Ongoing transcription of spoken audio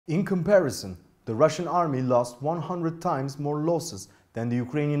In comparison, the Russian army lost 100 times more losses than the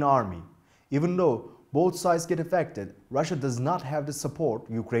Ukrainian army. Even though both sides get affected, Russia does not have the support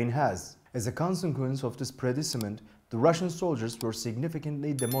Ukraine has. As a consequence of this predicament, the Russian soldiers were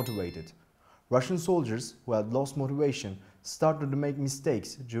significantly demotivated. Russian soldiers who had lost motivation started to make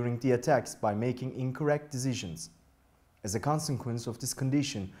mistakes during the attacks by making incorrect decisions. As a consequence of this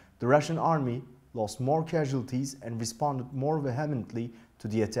condition, the Russian army lost more casualties and responded more vehemently to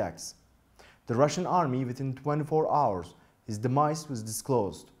the attacks. The Russian army, within 24 hours, its demise was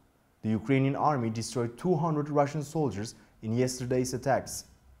disclosed. The Ukrainian army destroyed 200 Russian soldiers in yesterday's attacks.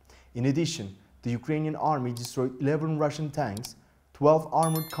 In addition, the Ukrainian army destroyed 11 Russian tanks, 12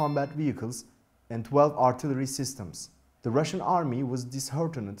 armored combat vehicles, and 12 artillery systems. The Russian army was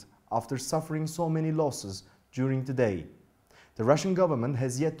disheartened after suffering so many losses during the day. The Russian government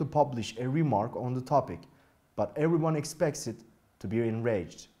has yet to publish a remark on the topic, but everyone expects it to be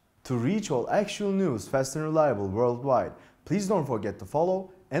enraged. To reach all actual news fast and reliable worldwide, please don't forget to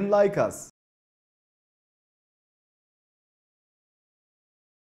follow and like us.